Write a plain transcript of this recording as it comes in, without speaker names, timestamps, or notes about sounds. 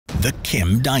The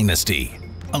Kim Dynasty,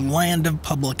 a land of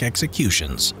public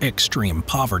executions, extreme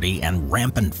poverty, and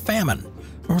rampant famine.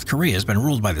 North Korea has been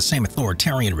ruled by the same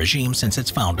authoritarian regime since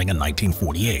its founding in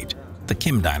 1948. The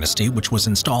Kim Dynasty, which was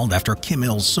installed after Kim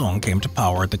Il-sung came to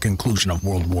power at the conclusion of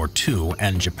World War II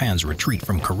and Japan's retreat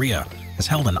from Korea, has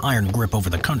held an iron grip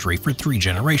over the country for 3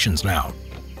 generations now.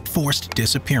 Forced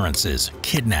disappearances,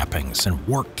 kidnappings, and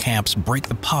work camps break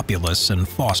the populace and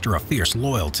foster a fierce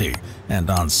loyalty, and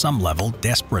on some level,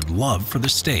 desperate love for the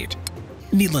state.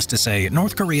 Needless to say,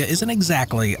 North Korea isn't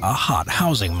exactly a hot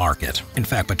housing market. In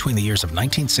fact, between the years of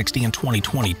 1960 and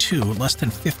 2022, less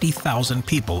than 50,000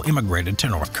 people immigrated to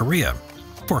North Korea.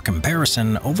 For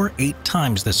comparison, over 8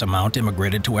 times this amount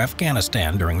immigrated to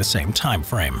Afghanistan during the same time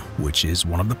frame, which is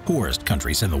one of the poorest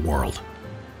countries in the world.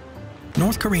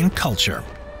 North Korean culture.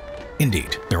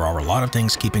 Indeed, there are a lot of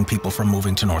things keeping people from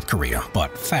moving to North Korea,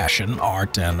 but fashion,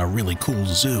 art, and a really cool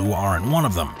zoo aren't one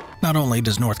of them. Not only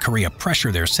does North Korea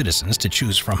pressure their citizens to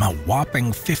choose from a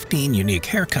whopping 15 unique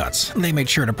haircuts, they make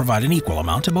sure to provide an equal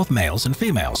amount to both males and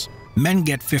females. Men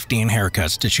get 15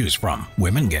 haircuts to choose from,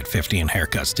 women get 15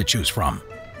 haircuts to choose from.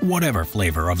 Whatever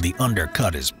flavor of the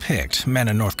undercut is picked, men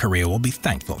in North Korea will be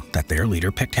thankful that their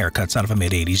leader picked haircuts out of a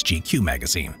mid-80s GQ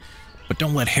magazine. But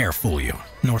don't let hair fool you.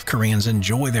 North Koreans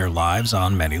enjoy their lives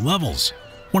on many levels.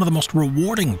 One of the most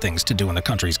rewarding things to do in the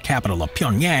country's capital of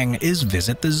Pyongyang is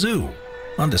visit the zoo.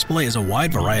 On display is a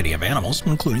wide variety of animals,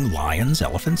 including lions,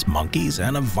 elephants, monkeys,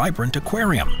 and a vibrant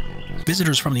aquarium.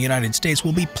 Visitors from the United States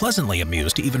will be pleasantly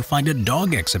amused to even find a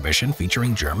dog exhibition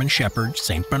featuring German Shepherds,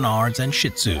 St. Bernards, and Shih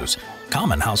Tzus.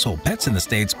 Common household pets in the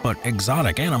States, but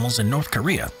exotic animals in North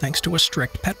Korea thanks to a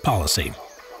strict pet policy.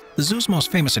 The zoo's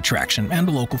most famous attraction and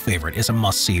a local favorite is a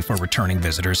must-see for returning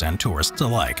visitors and tourists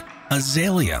alike.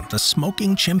 Azalea, the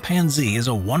smoking chimpanzee, is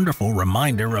a wonderful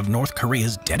reminder of North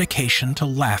Korea's dedication to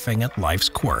laughing at life's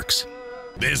quirks.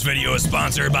 This video is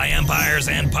sponsored by Empires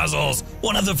and Puzzles,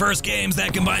 one of the first games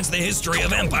that combines the history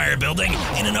of empire building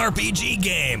in an RPG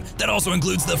game that also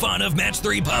includes the fun of match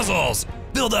 3 puzzles.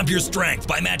 Build up your strength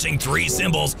by matching 3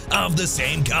 symbols of the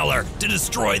same color to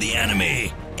destroy the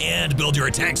enemy. And build your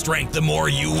attack strength the more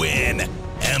you win.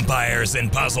 Empires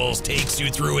and Puzzles takes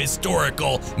you through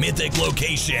historical, mythic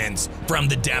locations, from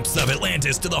the depths of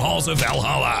Atlantis to the halls of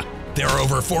Valhalla. There are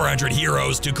over 400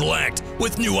 heroes to collect,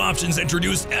 with new options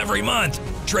introduced every month.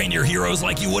 Train your heroes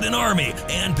like you would an army,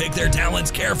 and pick their talents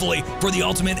carefully for the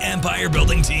ultimate empire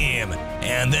building team.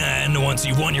 And then, once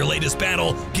you've won your latest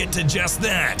battle, get to just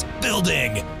that,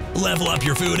 building. Level up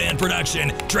your food and production,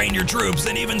 train your troops,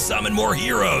 and even summon more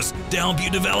heroes to help you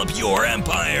develop your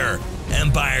empire.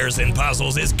 Empires and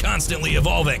Puzzles is constantly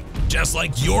evolving, just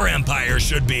like your empire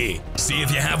should be. See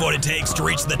if you have what it takes to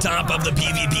reach the top of the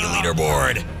PvP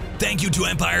leaderboard. Thank you to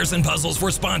Empires and Puzzles for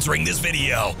sponsoring this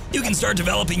video. You can start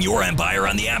developing your empire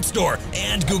on the App Store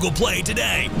and Google Play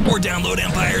today, or download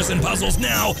Empires and Puzzles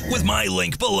now with my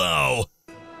link below.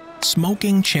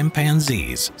 Smoking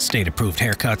chimpanzees, state-approved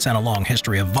haircuts, and a long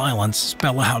history of violence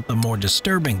spell out the more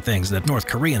disturbing things that North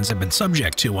Koreans have been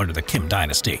subject to under the Kim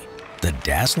Dynasty. The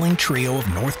dazzling trio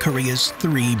of North Korea's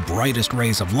 3 brightest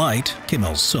rays of light, Kim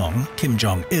Il-sung, Kim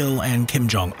Jong-il, and Kim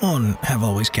Jong-un, have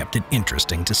always kept it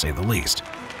interesting to say the least.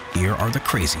 Here are the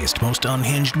craziest, most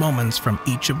unhinged moments from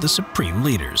each of the supreme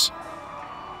leaders.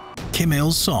 Kim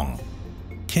Il-sung.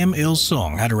 Kim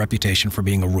Il-sung had a reputation for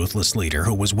being a ruthless leader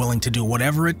who was willing to do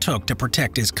whatever it took to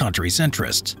protect his country's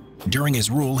interests. During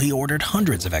his rule, he ordered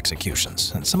hundreds of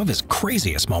executions, and some of his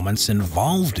craziest moments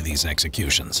involved these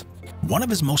executions. One of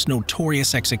his most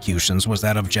notorious executions was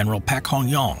that of General Pak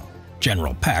Hong-yong.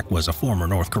 General Pak was a former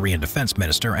North Korean defense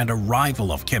minister and a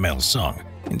rival of Kim Il-sung.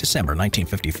 In December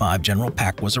 1955, General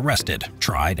Pak was arrested,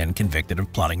 tried, and convicted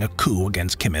of plotting a coup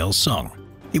against Kim Il-sung.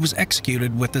 He was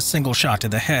executed with a single shot to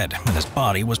the head, and his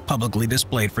body was publicly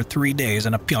displayed for 3 days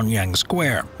in a Pyongyang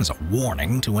square as a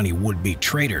warning to any would-be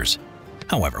traitors.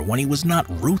 However, when he was not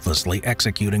ruthlessly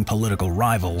executing political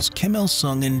rivals, Kim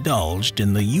Il-sung indulged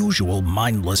in the usual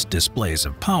mindless displays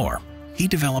of power. He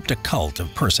developed a cult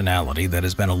of personality that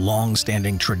has been a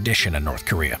long-standing tradition in North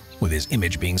Korea, with his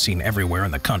image being seen everywhere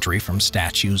in the country, from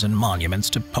statues and monuments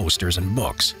to posters and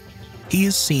books. He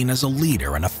is seen as a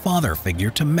leader and a father figure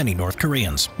to many North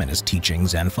Koreans, and his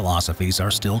teachings and philosophies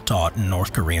are still taught in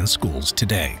North Korean schools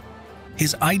today.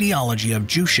 His ideology of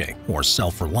Juche, or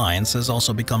self-reliance, has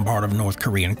also become part of North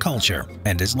Korean culture,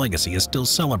 and his legacy is still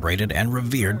celebrated and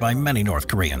revered by many North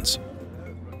Koreans.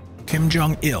 Kim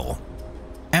Jong-il.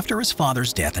 After his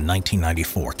father's death in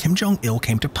 1994, Kim Jong-il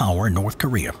came to power in North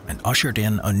Korea and ushered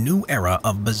in a new era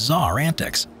of bizarre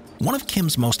antics. One of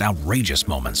Kim's most outrageous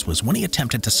moments was when he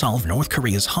attempted to solve North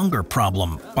Korea's hunger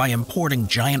problem by importing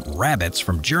giant rabbits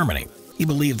from Germany. He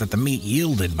believed that the meat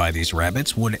yielded by these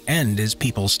rabbits would end his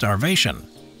people's starvation.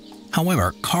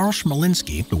 However, Carl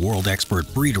Schmalinsky, the world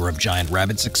expert breeder of giant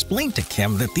rabbits, explained to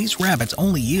Kim that these rabbits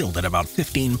only yielded about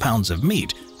 15 pounds of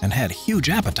meat and had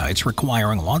huge appetites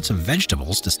requiring lots of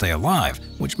vegetables to stay alive,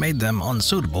 which made them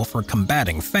unsuitable for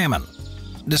combating famine.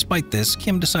 Despite this,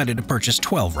 Kim decided to purchase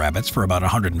 12 rabbits for about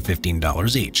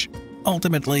 $115 each.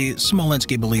 Ultimately,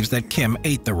 Schmalinsky believes that Kim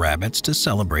ate the rabbits to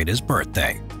celebrate his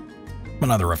birthday.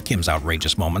 Another of Kim's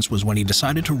outrageous moments was when he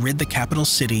decided to rid the capital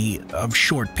city of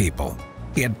short people.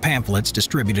 He had pamphlets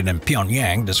distributed in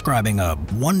Pyongyang describing a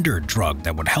wonder drug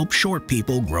that would help short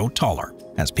people grow taller.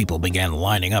 As people began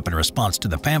lining up in response to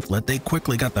the pamphlet, they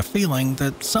quickly got the feeling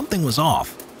that something was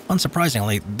off.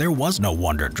 Unsurprisingly, there was no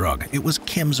wonder drug. It was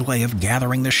Kim's way of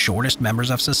gathering the shortest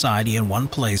members of society in one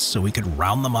place so he could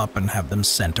round them up and have them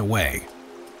sent away.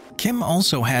 Kim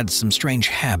also had some strange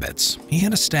habits. He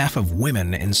had a staff of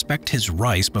women inspect his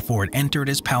rice before it entered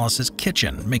his palace's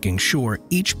kitchen, making sure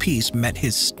each piece met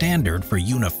his standard for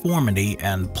uniformity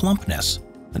and plumpness.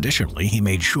 Additionally, he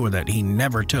made sure that he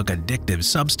never took addictive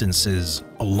substances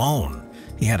alone.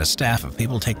 He had a staff of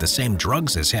people take the same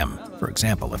drugs as him. For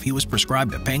example, if he was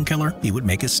prescribed a painkiller, he would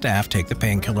make his staff take the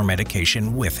painkiller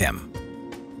medication with him.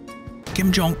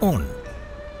 Kim Jong-un.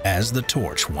 As the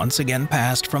torch once again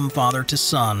passed from father to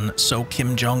son, so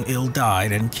Kim Jong-il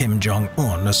died and Kim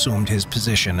Jong-un assumed his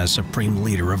position as supreme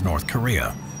leader of North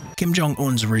Korea. Kim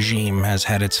Jong-un's regime has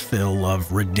had its fill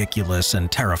of ridiculous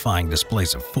and terrifying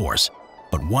displays of force,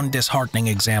 but one disheartening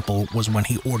example was when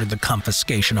he ordered the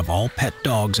confiscation of all pet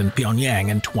dogs in Pyongyang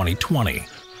in 2020.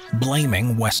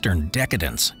 Blaming Western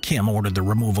decadence, Kim ordered the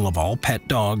removal of all pet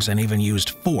dogs and even used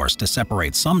force to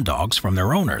separate some dogs from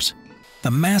their owners. The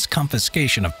mass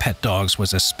confiscation of pet dogs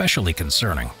was especially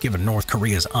concerning, given North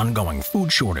Korea's ongoing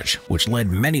food shortage, which led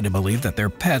many to believe that their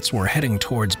pets were heading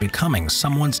towards becoming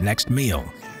someone's next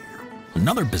meal.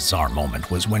 Another bizarre moment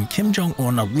was when Kim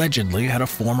Jong-un allegedly had a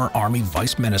former army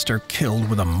vice minister killed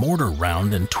with a mortar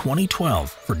round in 2012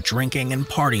 for drinking and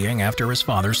partying after his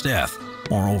father's death.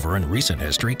 Moreover, in recent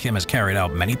history, Kim has carried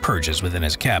out many purges within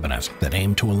his cabinet that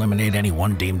aim to eliminate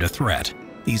anyone deemed a threat.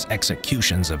 These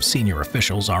executions of senior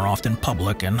officials are often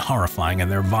public and horrifying in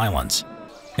their violence.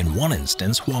 In one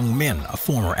instance, Hwang Min, a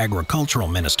former agricultural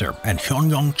minister, and Hyun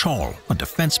Yong-chol, a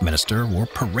defense minister, were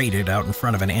paraded out in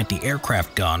front of an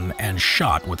anti-aircraft gun and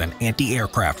shot with an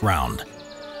anti-aircraft round.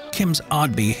 Kim's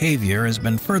odd behavior has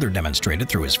been further demonstrated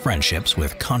through his friendships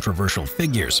with controversial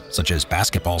figures, such as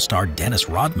basketball star Dennis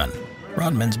Rodman.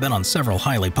 Rodman's been on several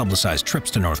highly publicized trips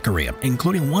to North Korea,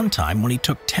 including one time when he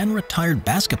took 10 retired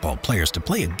basketball players to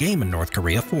play a game in North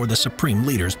Korea for the Supreme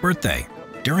Leader's birthday.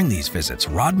 During these visits,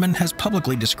 Rodman has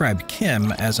publicly described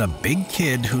Kim as a big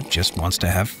kid who just wants to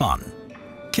have fun.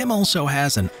 Kim also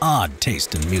has an odd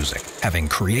taste in music, having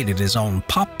created his own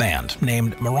pop band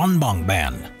named Maranbong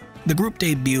Band. The group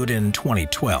debuted in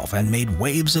 2012 and made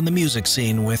waves in the music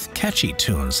scene with catchy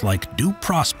tunes like Do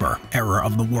Prosper, Era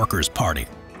of the Workers' Party.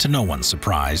 To no one's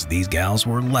surprise, these gals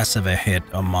were less of a hit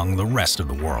among the rest of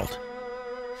the world.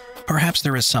 Perhaps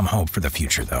there is some hope for the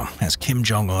future, though, as Kim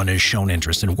Jong-un has shown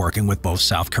interest in working with both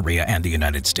South Korea and the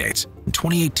United States. In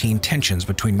 2018, tensions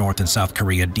between North and South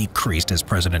Korea decreased as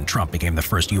President Trump became the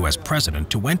first U.S.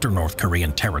 president to enter North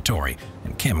Korean territory,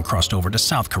 and Kim crossed over to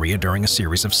South Korea during a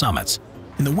series of summits.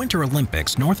 In the Winter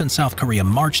Olympics, North and South Korea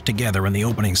marched together in the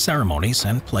opening ceremonies,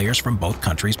 and players from both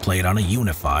countries played on a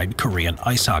unified Korean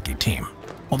ice hockey team.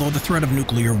 Although the threat of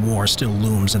nuclear war still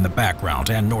looms in the background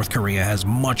and North Korea has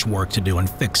much work to do in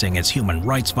fixing its human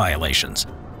rights violations,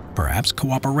 perhaps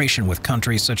cooperation with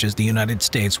countries such as the United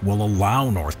States will allow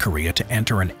North Korea to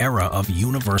enter an era of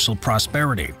universal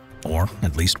prosperity, or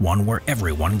at least one where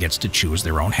everyone gets to choose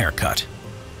their own haircut.